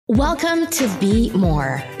Welcome to Be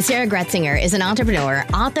More. Sarah Gretzinger is an entrepreneur,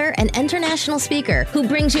 author, and international speaker who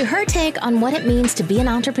brings you her take on what it means to be an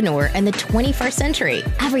entrepreneur in the 21st century.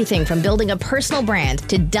 Everything from building a personal brand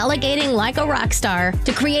to delegating like a rock star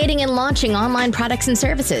to creating and launching online products and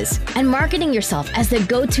services and marketing yourself as the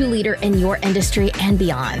go-to leader in your industry and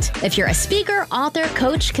beyond. If you're a speaker, author,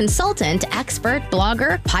 coach, consultant, expert,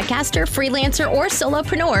 blogger, podcaster, freelancer, or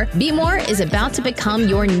solopreneur, Be More is about to become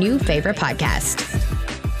your new favorite podcast.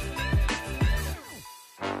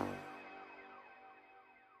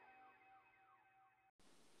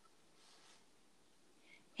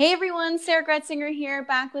 Hey everyone, Sarah Gretzinger here,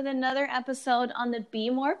 back with another episode on the Be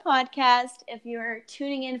More podcast. If you're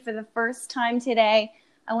tuning in for the first time today,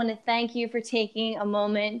 I want to thank you for taking a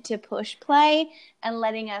moment to push play and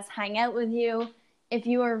letting us hang out with you. If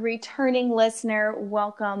you are a returning listener,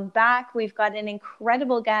 welcome back. We've got an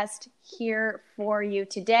incredible guest here for you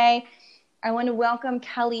today. I want to welcome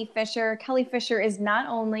Kelly Fisher. Kelly Fisher is not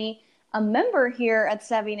only a member here at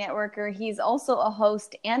Savvy Networker, he's also a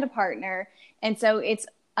host and a partner. And so it's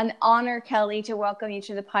an honor, Kelly, to welcome you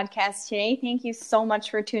to the podcast today. Thank you so much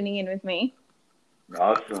for tuning in with me.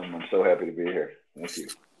 Awesome. I'm so happy to be here. Thank you.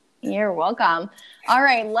 You're welcome. All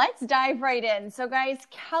right, let's dive right in. So guys,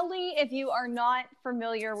 Kelly, if you are not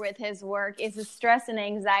familiar with his work, is a stress and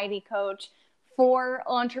anxiety coach for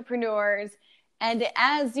entrepreneurs. And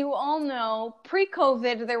as you all know,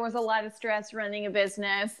 pre-COVID, there was a lot of stress running a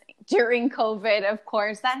business. During COVID, of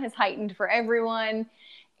course, that has heightened for everyone.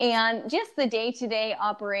 And just the day-to-day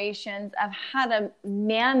operations of how to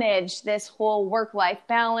manage this whole work-life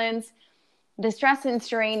balance, the stress and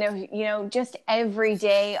strain of, just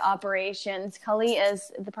everyday operations. Kelly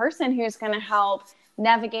is the person who's going to help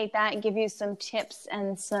navigate that and give you some tips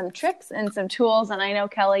and some tricks and some tools. And I know,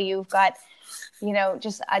 Kelly, you've got,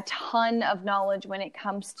 just a ton of knowledge when it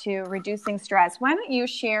comes to reducing stress. Why don't you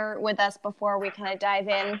share with us before we kind of dive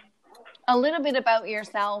in a little bit about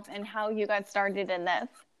yourself and how you got started in this?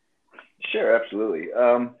 Sure, absolutely.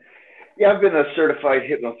 I've been a certified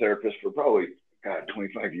hypnotherapist for probably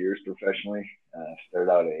 25 years professionally.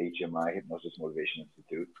 Started out at HMI, Hypnosis Motivation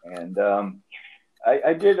Institute, and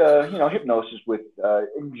I did hypnosis with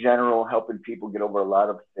in general helping people get over a lot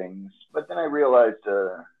of things. But then I realized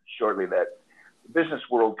shortly that the business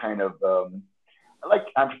world kind of I like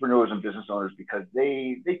entrepreneurs and business owners because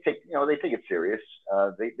they take it serious.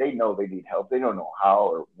 They know they need help. They don't know how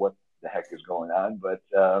or what the heck is going on, but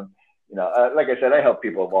like I said, I help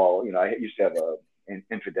people of all. I used to have an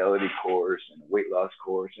infidelity course and a weight loss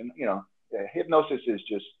course, and hypnosis is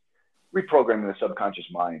just reprogramming the subconscious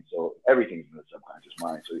mind. So everything's in the subconscious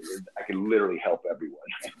mind. So I can literally help everyone.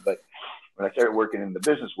 But when I started working in the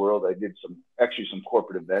business world, I did some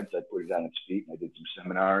corporate events. I put it on its feet, and I did some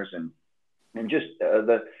seminars and just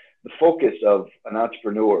the focus of an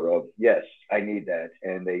entrepreneur of, yes, I need that.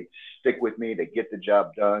 And they stick with me. They get the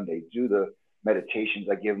job done. They do the meditations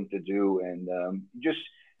I give them to do. And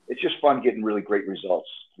it's just fun getting really great results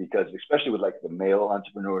because especially with like the male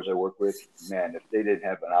entrepreneurs I work with, man, if they didn't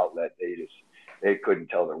have an outlet, they couldn't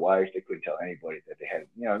tell their wives. They couldn't tell anybody that they had,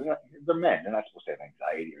 they're men. They're not supposed to have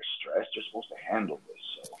anxiety or stress. They're supposed to handle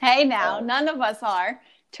this. So, hey, now, none of us are.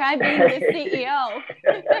 Try being the CEO.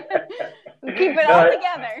 Keep it all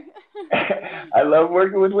together. I love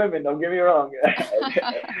working with women. Don't get me wrong.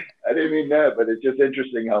 I didn't mean that, but it's just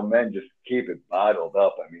interesting how men just keep it bottled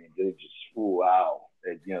up. I mean, they just, wow.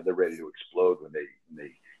 They're ready to explode when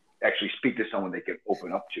they actually speak to someone they can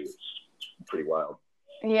open up to. It's pretty wild.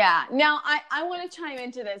 Yeah. Now, I want to chime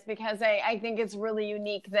into this because I think it's really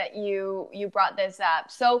unique that you brought this up.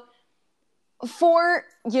 So for,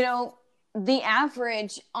 the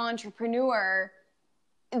average entrepreneur,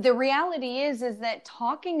 the reality is that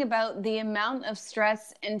talking about the amount of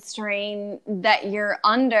stress and strain that you're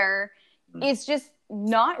under is just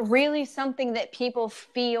not really something that people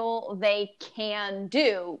feel they can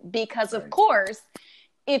do because, of course,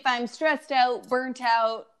 if I'm stressed out, burnt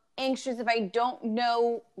out, anxious, if I don't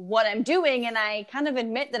know what I'm doing, and I kind of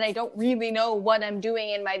admit that I don't really know what I'm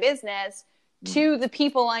doing in my business to the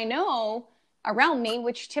people I know around me,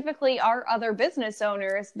 which typically are other business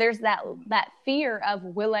owners, there's that fear of,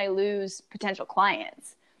 will I lose potential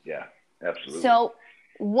clients? Yeah, absolutely. So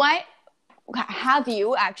have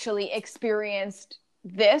you actually experienced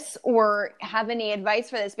this or have any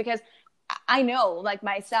advice for this? Because I know, like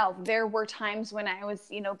myself, there were times when I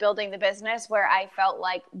was, building the business where I felt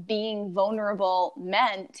like being vulnerable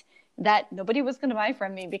meant that nobody was going to buy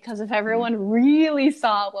from me because if everyone really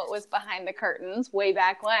saw what was behind the curtains way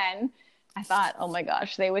back when, I thought, oh my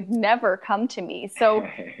gosh, they would never come to me. So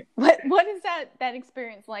what is that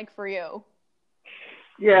experience like for you?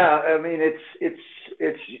 Yeah, I mean, it's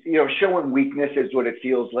showing weakness is what it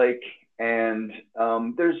feels like, and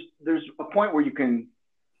there's a point where you can.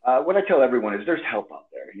 What I tell everyone is there's help out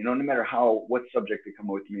there. No matter what subject they come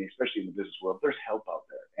with me, especially in the business world, there's help out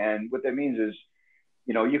there. And what that means is,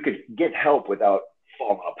 you could get help without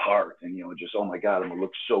falling apart and just, oh my God, I'm gonna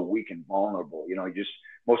look so weak and vulnerable.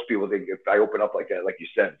 Most people think if I open up like that, like you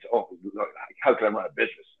said, it's, oh, how can I run a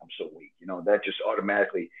business? I'm so weak. That just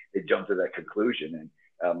automatically they jump to that conclusion.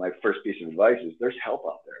 And my first piece of advice is there's help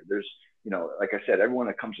out there. There's, like I said, everyone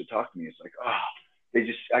that comes to talk to me, it's like, oh,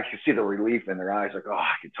 I can see the relief in their eyes, like, oh,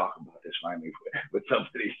 I can talk about this finally with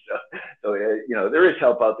somebody. So there is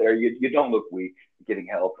help out there. You don't look weak getting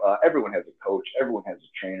help. Everyone has a coach. Everyone has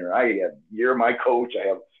a trainer. You're my coach. I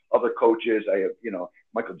have other coaches. I have,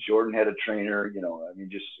 Michael Jordan had a trainer.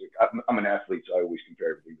 I'm an athlete, so I always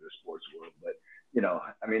compare everything to the sports world. But,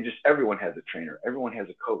 just everyone has a trainer. Everyone has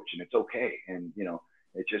a coach, and it's okay. And,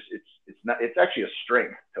 it's actually a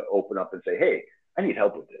strength to open up and say, hey, I need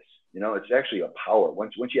help with this. It's actually a power.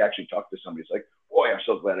 Once you actually talk to somebody, it's like, boy, I'm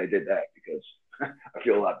so glad I did that because I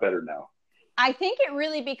feel a lot better now. I think it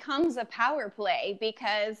really becomes a power play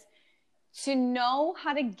because to know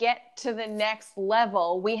how to get to the next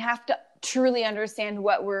level, we have to truly understand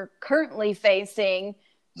what we're currently facing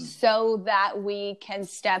so that we can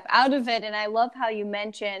step out of it. And I love how you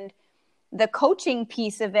mentioned the coaching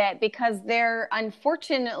piece of it because there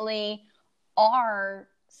unfortunately are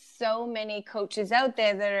so many coaches out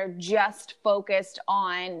there that are just focused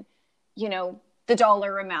on, the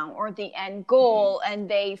dollar amount or the end goal. And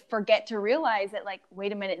they forget to realize that, like,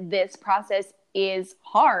 wait a minute, this process is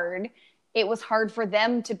hard. It was hard for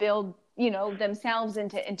them to build, themselves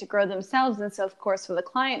and to grow themselves. And so of course for the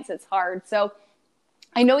clients, it's hard. So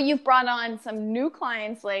I know you've brought on some new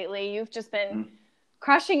clients lately. You've just been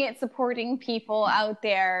crushing it, supporting people out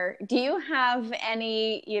there. Do you have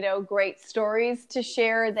any, great stories to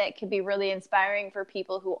share that could be really inspiring for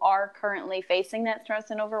people who are currently facing that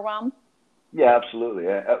stress and overwhelm? Yeah, absolutely.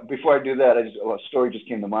 Before I do that, a story just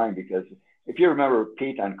came to mind because if you remember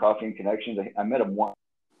Pete on Coffee and Connections, I met him once,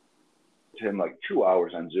 to him like 2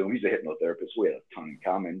 hours on Zoom. He's a hypnotherapist. We had a ton in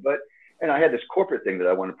common, and I had this corporate thing that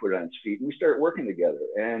I wanted to put on his feet, and we started working together.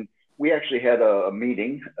 And we actually had a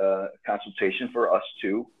meeting, consultation for us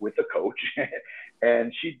two with the coach.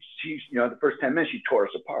 And she's, the first 10 minutes, she tore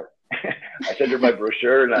us apart. I sent her my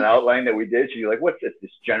brochure and an outline that we did. She's like, what's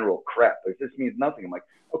this general crap? Like, this means nothing. I'm like,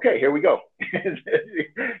 okay, here we go.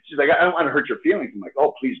 She's like, I don't want to hurt your feelings. I'm like,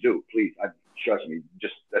 oh, please do. Please. Trust me.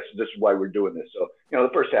 This is why we're doing this. So, the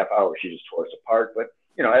first half hour, she just tore us apart. But,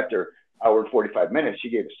 after hour and 45 minutes,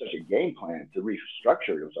 she gave us such a game plan to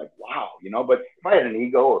restructure. It was like, wow, but if I had an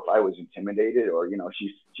ego or if I was intimidated or,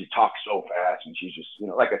 she talks so fast and she's just,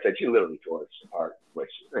 like I said, she literally tore us apart,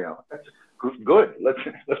 which, that's good.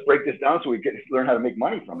 Let's break this down so we can learn how to make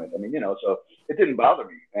money from it. So it didn't bother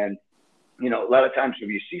me. And, a lot of times when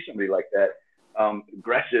you see somebody like that,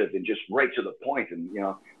 aggressive and just right to the point and,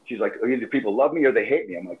 she's like, either people love me or they hate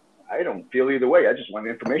me. I'm like, I don't feel either way. I just want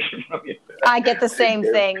information from you. I get the same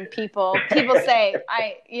thing. People say,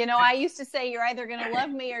 I used to say, you're either going to love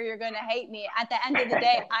me or you're going to hate me. At the end of the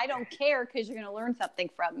day, I don't care because you're going to learn something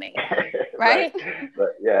from me. Right?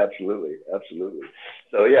 But yeah, absolutely. Absolutely.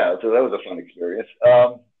 So that was a fun experience.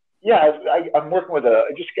 I'm working with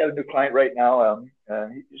I just got a new client right now.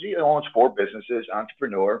 He owns 4 businesses,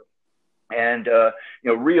 entrepreneur. And,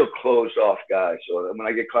 real closed off guy. So when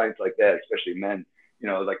I get clients like that, especially men,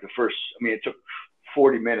 like it took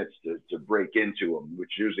 40 minutes to break into them,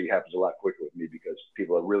 which usually happens a lot quicker with me because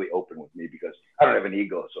people are really open with me because I don't have an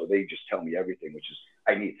ego. So they just tell me everything, which is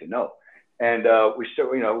I need to know. And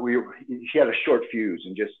he had a short fuse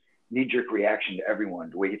and just knee-jerk reaction to everyone,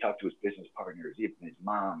 the way he talked to his business partners, even his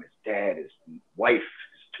mom, his dad, his wife,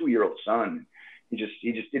 his 2-year-old son. He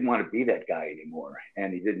just didn't want to be that guy anymore,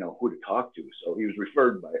 and he didn't know who to talk to. So he was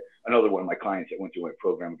referred by another one of my clients that went through my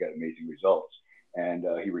program and got amazing results, and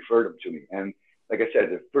he referred him to me. And like I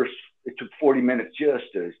said, it took 40 minutes just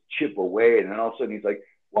to chip away, and then all of a sudden he's like,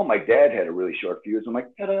 well, my dad had a really short fuse. I'm like,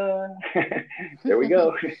 ta-da, there we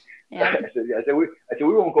go. Yeah. I said,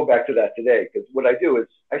 we won't go back to that today, because what I do is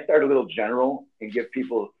I start a little general and give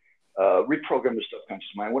people reprogram their subconscious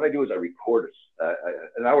mind. What I do is I record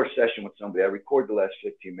an hour session with somebody. I record the last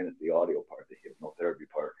 15 minutes, the audio part, the hypnotherapy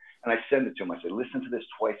part, and I send it to them. I say, listen to this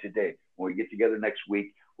twice a day. When we get together next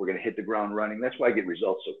week, we're going to hit the ground running. That's why I get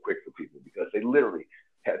results so quick for people, because they literally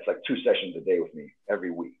it's like 2 sessions a day with me every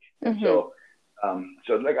week. Mm-hmm. So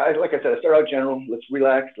like I said, I start out general. Let's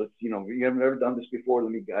relax. Let's, you have never done this before.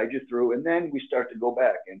 Let me guide you through. And then we start to go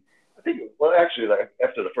back. And I think, well, actually, like,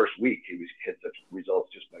 after the first week, he hit such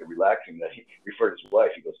results just by relaxing that he referred his wife.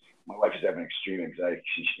 He goes, my wife is having extreme anxiety.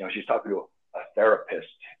 She's talking to a therapist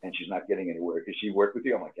and she's not getting anywhere. Does she work with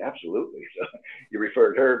you? I'm like, absolutely. So you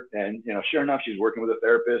referred her, and, sure enough, she's working with a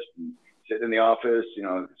therapist and sitting in the office,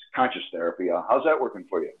 it's conscious therapy. How's that working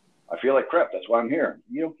for you? I feel like crap. That's why I'm here.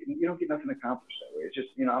 You don't get nothing accomplished that way. It's just,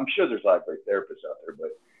 I'm sure there's a lot of great therapists out there, but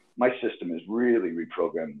my system is really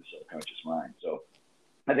reprogramming the subconscious mind. So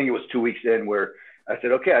I think it was 2 weeks in where I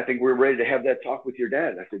said, okay, I think we're ready to have that talk with your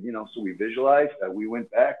dad. I said, so we visualized, we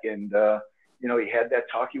went back and, he had that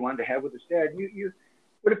talk he wanted to have with his dad.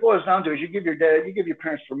 What it boils down to is you give your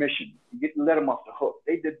parents permission. You let them off the hook.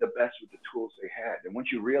 They did the best with the tools they had. And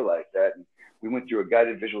once you realize that, and we went through a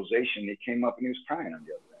guided visualization, he came up and he was crying on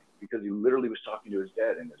the other end because he literally was talking to his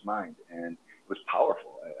dad in his mind. And it was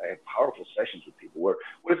powerful. I had powerful sessions with people where,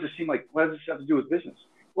 what does this seem like? What does this have to do with business?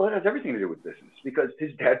 Well, it has everything to do with business because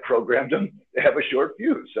his dad programmed him to have a short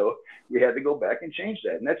fuse. So we had to go back and change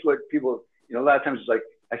that. And that's what people, a lot of times it's like,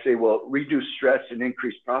 I say, well, reduce stress and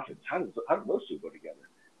increase profits. How do those two go together?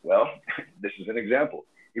 Well, this is an example.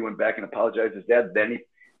 He went back and apologized to his dad. Then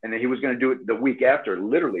he was going to do it the week after,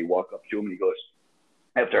 literally walk up to him and he goes,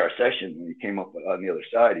 after our session, when he came up on the other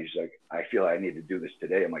side, he's like, I feel I need to do this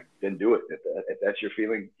today. I'm like, then do it. If that's your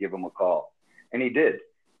feeling, give him a call. And he did.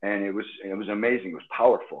 And it was amazing. It was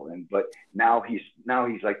powerful. But now he's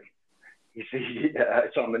like, I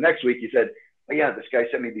saw him the next week. He said, oh, yeah, this guy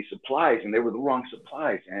sent me these supplies and they were the wrong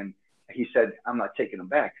supplies. And he said, I'm not taking them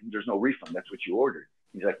back. There's no refund. That's what you ordered.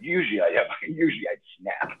 He's like, usually I'd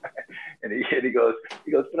snap. And he goes,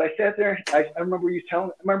 but I sat there. I remember you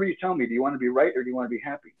telling me, do you want to be right or do you want to be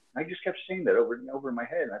happy? And I just kept saying that over and over in my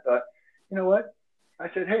head. And I thought, you know what? I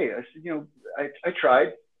said, hey, I tried.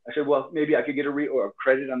 I said, well, maybe I could get a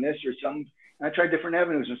credit on this or something. And I tried different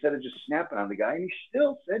avenues instead of just snapping on the guy. And he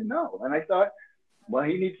still said no. And I thought, well,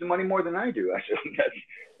 he needs the money more than I do. I said,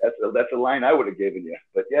 that's a line I would have given you.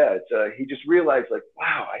 But yeah, he just realized like,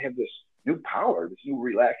 wow, I have this new power, this new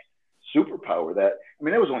relaxed superpower that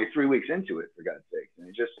was only 3 weeks into it, for God's sake. And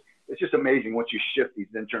it's just amazing once you shift these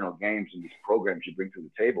internal games and these programs you bring to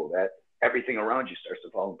the table that everything around you starts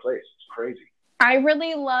to fall in place. It's crazy. I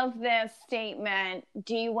really love this statement.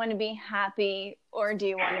 Do you want to be happy or do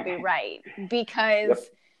you want to be right? Because yep.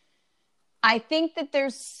 I think that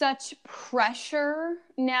there's such pressure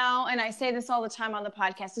now, and I say this all the time on the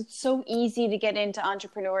podcast, it's so easy to get into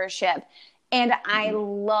entrepreneurship. And I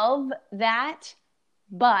love that,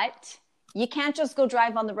 but you can't just go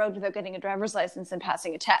drive on the road without getting a driver's license and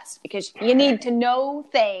passing a test because you need to know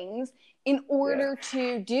things in order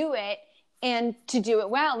to do it and to do it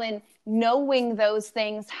well. And knowing those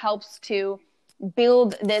things helps to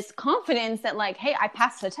build this confidence that like, hey, I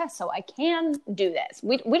passed the test, so I can do this.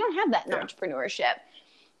 We don't have that in entrepreneurship.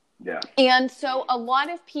 Yeah. And so a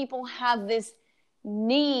lot of people have this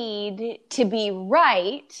need to be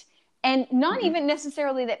right, and not even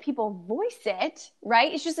necessarily that people voice it,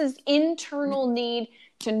 right? It's just this internal need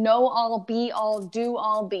to know all, be all, do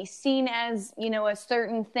all, be seen as, a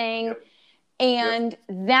certain thing. Yep. And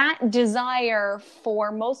that desire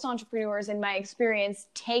for most entrepreneurs, in my experience,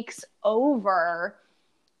 takes over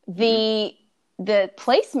the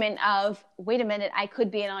placement of, wait a minute, I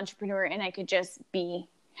could be an entrepreneur and I could just be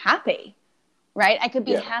happy, right? I could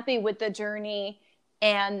be happy with the journey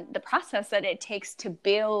and the process that it takes to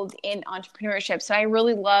build in entrepreneurship. So I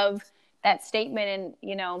really love that statement.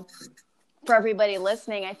 And, for everybody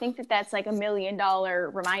listening, I think that that's like $1 million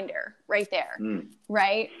reminder right there,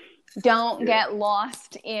 right? Don't get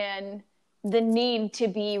lost in the need to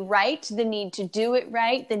be right, the need to do it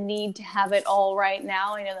right, the need to have it all right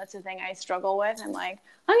now. I know that's the thing I struggle with. I'm like,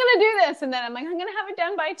 I'm going to do this. And then I'm like, I'm going to have it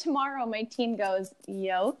done by tomorrow. My team goes,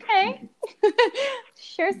 yeah, okay.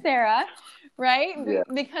 Sure, Sarah. Right? Yeah.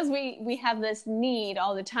 Because we have this need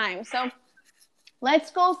all the time. So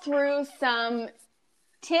let's go through some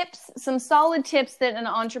tips, some solid tips that an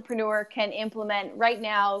entrepreneur can implement right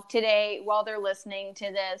now, today, while they're listening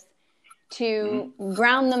to this, to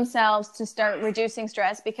ground themselves, to start reducing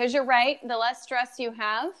stress. Because you're right, the less stress you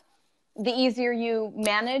have, the easier you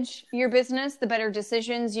manage your business, the better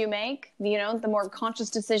decisions you make, the more conscious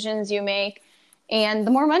decisions you make, and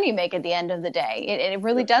the more money you make at the end of the day. It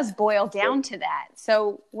really does boil down to that.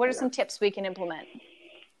 So what are some tips we can implement?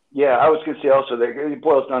 Yeah, I was going to say also that it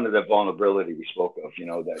boils down to that vulnerability we spoke of,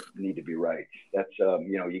 that need to be right. That's,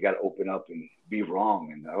 you got to open up and be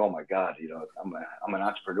wrong. And, oh, my God, I'm an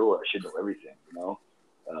entrepreneur. I should know everything,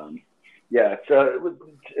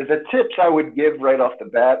 the tips I would give right off the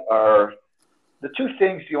bat are the two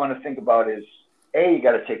things you want to think about is, A, you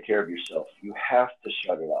got to take care of yourself. You have to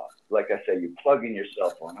shut it off. like I said, you plug in your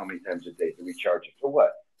cell phone how many times a day to recharge it? For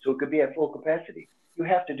what? So it could be at full capacity. You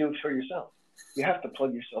have to do it for yourself. You have to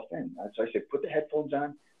plug yourself in. So I say, put the headphones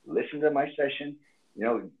on, listen to my session. You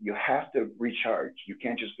know, you have to recharge. You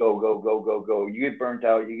can't just go. You get burnt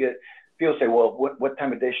out. People say, well, what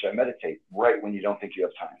time of day should I meditate? Right when you don't think you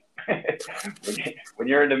have time. when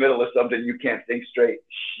you're in the middle of something, you can't think straight,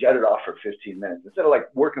 shut it off for 15 minutes. Instead of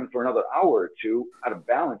like working for another hour or two out of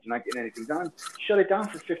balance and not getting anything done, shut it down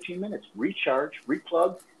for 15 minutes, recharge,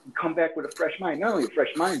 replug, and come back with a fresh mind. Not only a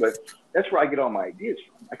fresh mind, but that's where I get all my ideas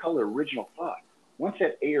from. I call it original thought. Once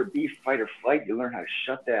that A or B, fight or flight, you learn how to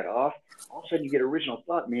shut that off. All of a sudden you get original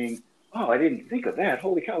thought, meaning, oh, I didn't think of that.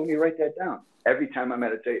 Holy cow, let me write that down. Every time I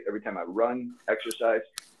meditate, every time I run, exercise,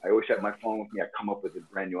 I always have my phone with me. I come up with a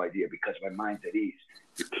brand new idea because my mind's at ease.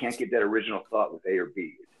 You can't get that original thought with A or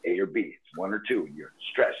B. It's A or B. It's one or two. You're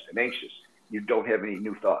stressed and anxious. You don't have any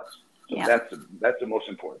new thoughts. So that's the most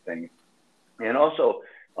important thing. And also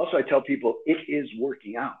I tell people it is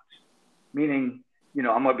working out, meaning, you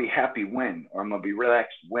know, I'm going to be happy when, or I'm going to be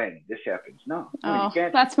relaxed when this happens. No, you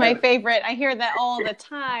can't. That's my favorite. I hear that all the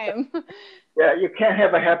time. Yeah, you can't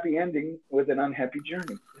have a happy ending with an unhappy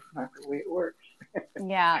journey. It's not the way it works.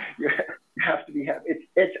 Yeah. You have to be happy.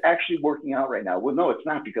 It's actually working out right now. Well, no, it's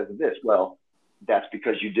not because of this. Well, that's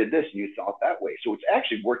because you did this and you thought that way. So it's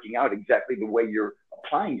actually working out exactly the way you're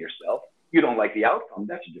applying yourself. You don't like the outcome.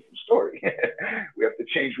 That's a different story. We have to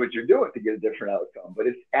change what you're doing to get a different outcome, but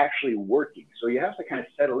it's actually working. So you have to kind of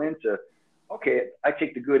settle into, okay, I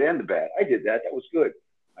take the good and the bad. I did that. That was good.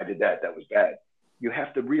 I did that. That was bad. You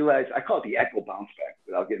have to realize, I call it the echo bounce back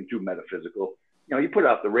without getting too metaphysical. You know, you put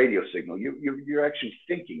out the radio signal, you're actually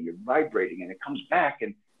thinking, you're vibrating, and it comes back,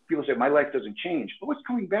 and people say, my life doesn't change. But what's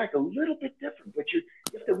coming back a little bit different, but you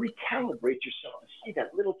have to recalibrate yourself and see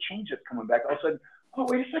that little change that's coming back. All of a sudden, oh,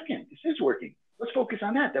 wait a second, this is working. Let's focus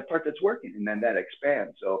on that part that's working. And then that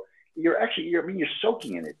expands. So you're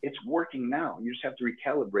soaking in it. It's working now. You just have to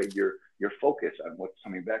recalibrate your focus on what's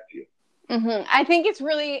coming back to you. Mm-hmm. I think it's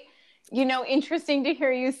really, you know, interesting to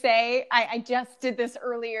hear you say, I just did this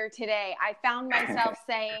earlier today. I found myself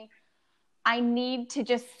saying, I need to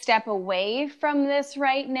just step away from this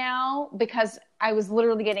right now because I was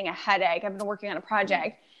literally getting a headache. I've been working on a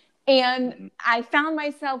project. And I found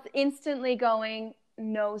myself instantly going,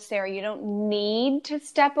 no, Sarah, you don't need to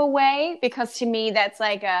step away, because to me, that's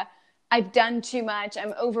like I've done too much.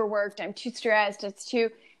 I'm overworked. I'm too stressed.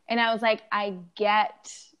 And I was like, I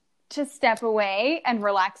get to step away and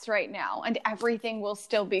relax right now, and everything will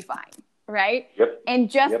still be fine. Right. Yep. And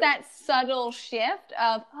just that subtle shift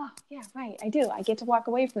of, oh yeah, right. I get to walk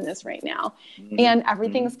away from this right now, and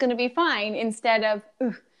everything's going to be fine, instead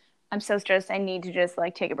of, I'm so stressed, I need to just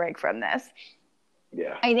like take a break from this.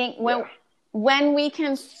 Yeah. I think when we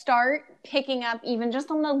can start picking up even just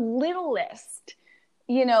on the littlest,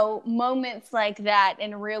 you know, moments like that,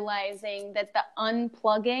 and realizing that the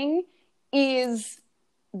unplugging is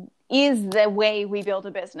the way we build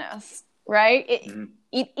a business, right?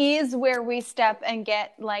 It is where we step and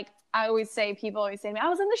get, like, people always say to me, I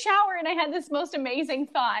was in the shower and I had this most amazing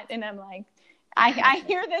thought. And I'm like, I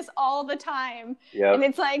hear this all the time. Yep. And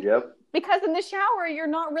it's like, because in the shower, you're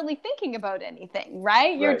not really thinking about anything,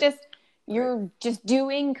 right? You're just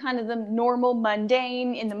doing kind of the normal,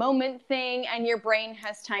 mundane, in the moment thing, and your brain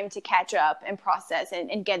has time to catch up and process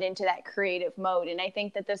and get into that creative mode. And I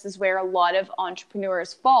think that this is where a lot of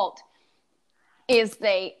entrepreneurs' fault is.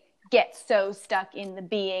 They get so stuck in the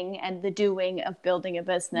being and the doing of building a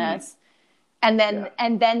business. And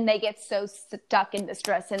then they get so stuck in the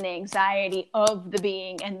stress and the anxiety of the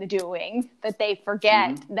being and the doing that they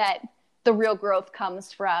forget that the real growth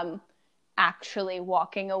comes from actually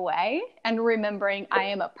walking away and remembering, I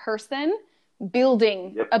am a person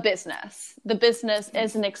building a business. The business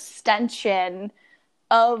is an extension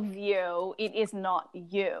of you. It is not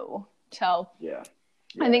you. So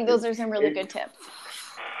I think those are some really good tips.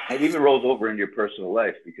 It even rolls over into your personal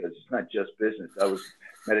life, because it's not just business. I was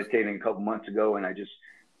meditating a couple months ago, and I just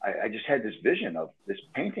had this vision of this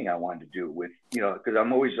painting I wanted to do with, you know, because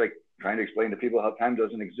I'm always like trying to explain to people how time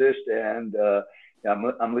doesn't exist. And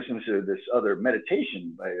I'm listening to this other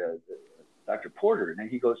meditation by Dr. Porter, and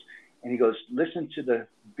he goes, listen to the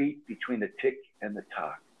beat between the tick and the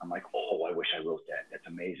tock. I'm like, oh, I wish I wrote that. That's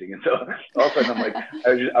amazing. And so all of a sudden I'm like,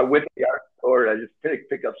 I went to the art store, and I just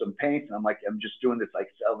pick up some paint, and I'm like, I'm just doing this like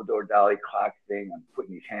Salvador Dali clock thing. I'm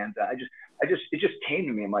putting these hands on. It just came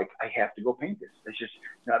to me. I'm like, I have to go paint this. It's just,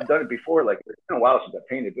 you know, I've done it before. Like, it's been a while since I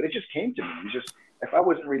painted, but it just came to me. It was just, if I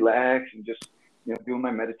wasn't relaxed and just, you know, doing my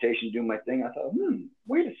meditation, doing my thing, I thought,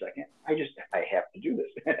 wait a second. I have to do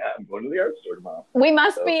this. I'm going going to the art store tomorrow. We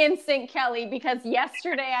must be in sync, Kelly, because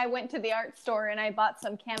yesterday I went to the art store and I bought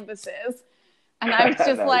some canvases. And I was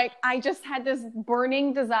just Nice. like, I just had this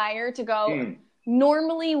burning desire to go.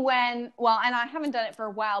 Normally and I haven't done it for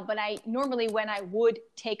a while, but normally when I would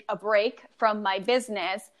take a break from my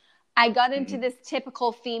business, I got into this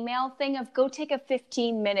typical female thing of go take a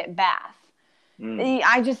 15-minute bath.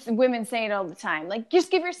 Women say it all the time. Like, just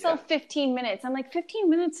give yourself 15 minutes. I'm like, 15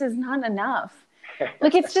 minutes is not enough.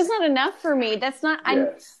 Like, it's just not enough for me. That's not,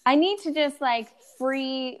 I need to just like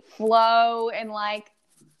free flow and like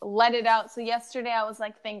let it out. So yesterday I was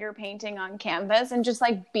like finger painting on canvas and just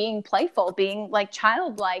like being playful, being like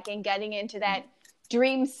childlike and getting into that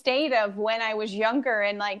dream state of when I was younger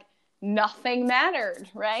and like nothing mattered,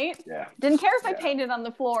 right? Yeah. Didn't care if I painted on the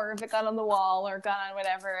floor, or if it got on the wall or got on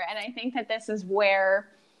whatever. And I think that this is where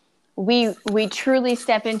we truly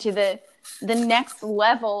step into the next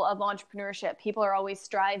level of entrepreneurship. People are always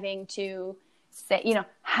striving to say, you know,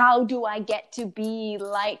 how do I get to be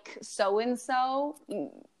like so-and-so?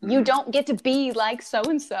 You don't get to be like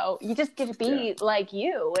so-and-so. You just get to be like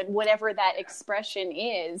you. And whatever that expression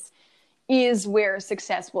is where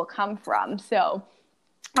success will come from. So,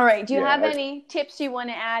 all right. Do you have any tips you want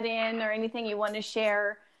to add in or anything you want to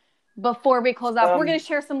share before we close off? We're going to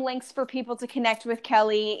share some links for people to connect with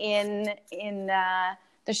Kelly in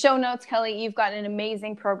the show notes. Kelly, you've got an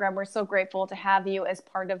amazing program. We're so grateful to have you as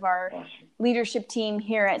part of our leadership team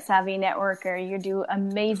here at Savvy Networker. You do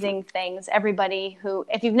amazing things. Everybody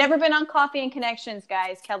if you've never been on Coffee and Connections,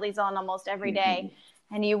 guys, Kelly's on almost every day,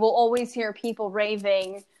 and you will always hear people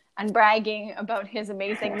raving and bragging about his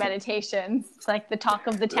amazing meditations. It's like the talk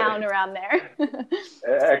of the town around there.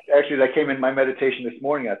 Actually, that came in my meditation this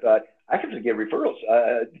morning. I thought, I have to get referrals,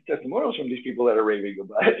 testimonials from these people that are raving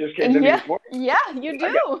about it. Just came to me this morning. Yeah, you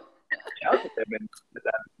do. Shout at them and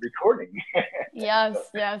that recording. Yes,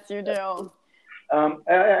 you do.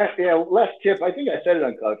 Last tip. I think I said it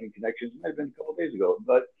on Coffee and Connections. It might have been a couple of days ago,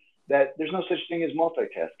 but that there's no such thing as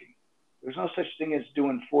multitasking. There's no such thing as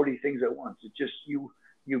doing 40 things at once. It's just you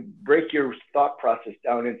break your thought process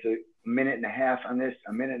down into a minute and a half on this,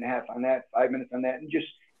 a minute and a half on that, 5 minutes on that, and just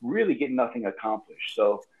really get nothing accomplished.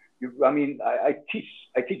 So, I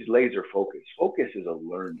teach laser focus. Focus is a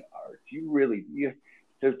learned art.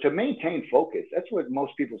 To maintain focus, that's what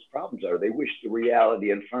most people's problems are. They wish the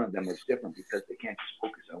reality in front of them was different because they can't just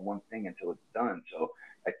focus on one thing until it's done. So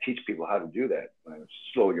I teach people how to do that.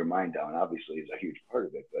 Slow your mind down, obviously, is a huge part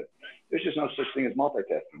of it. But there's just no such thing as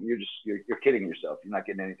multitasking. You're kidding yourself. You're not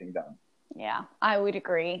getting anything done. Yeah, I would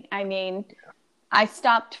agree. I mean, I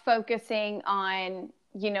stopped focusing on,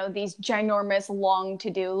 these ginormous long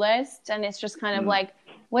to-do lists. And it's just kind of like,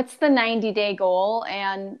 what's the 90-day goal?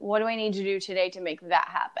 And what do I need to do today to make that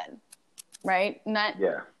happen? Right?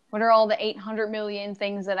 What are all the 800 million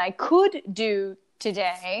things that I could do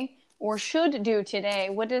today or should do today?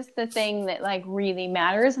 What is the thing that really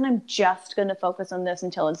matters? And I'm just going to focus on this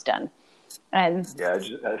until it's done. And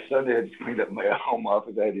Sunday I just cleaned up my home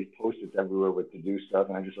office. I had these Post-its everywhere with to-do stuff.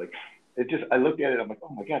 And I'm just like, I looked at it. I'm like, oh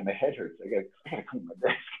my God, my head hurts. I gotta clean my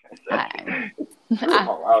desk. I'm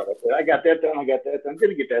all out. I said, I got that done. I'm going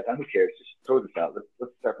to get that done. Who cares? Just throw this out.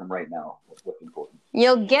 Let's start from right now. What's important?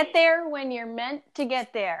 You'll get there when you're meant to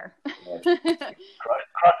get there.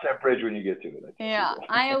 Cross that bridge when you get to it. Yeah.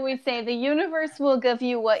 I always say the universe will give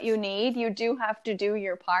you what you need. You do have to do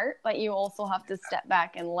your part, but you also have to step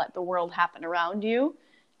back and let the world happen around you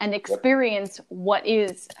and experience what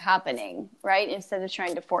is happening, right? Instead of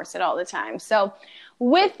trying to force it all the time. So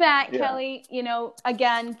with that, Kelly,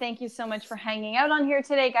 again, thank you so much for hanging out on here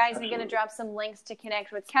today, guys. Absolutely. I'm going to drop some links to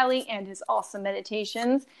connect with Kelly and his awesome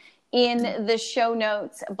meditations in the show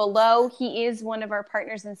notes below. He is one of our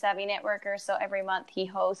partners in Savvy Networker. So every month he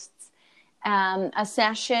hosts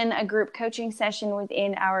a group coaching session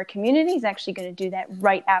within our community. He's actually going to do that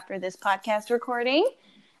right after this podcast recording.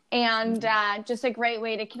 And just a great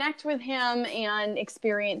way to connect with him and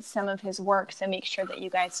experience some of his work. So make sure that you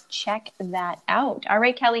guys check that out. All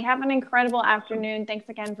right, Kelly, have an incredible afternoon. Thanks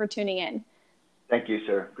again for tuning in. Thank you,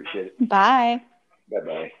 sir. Appreciate it. Bye.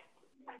 Bye-bye.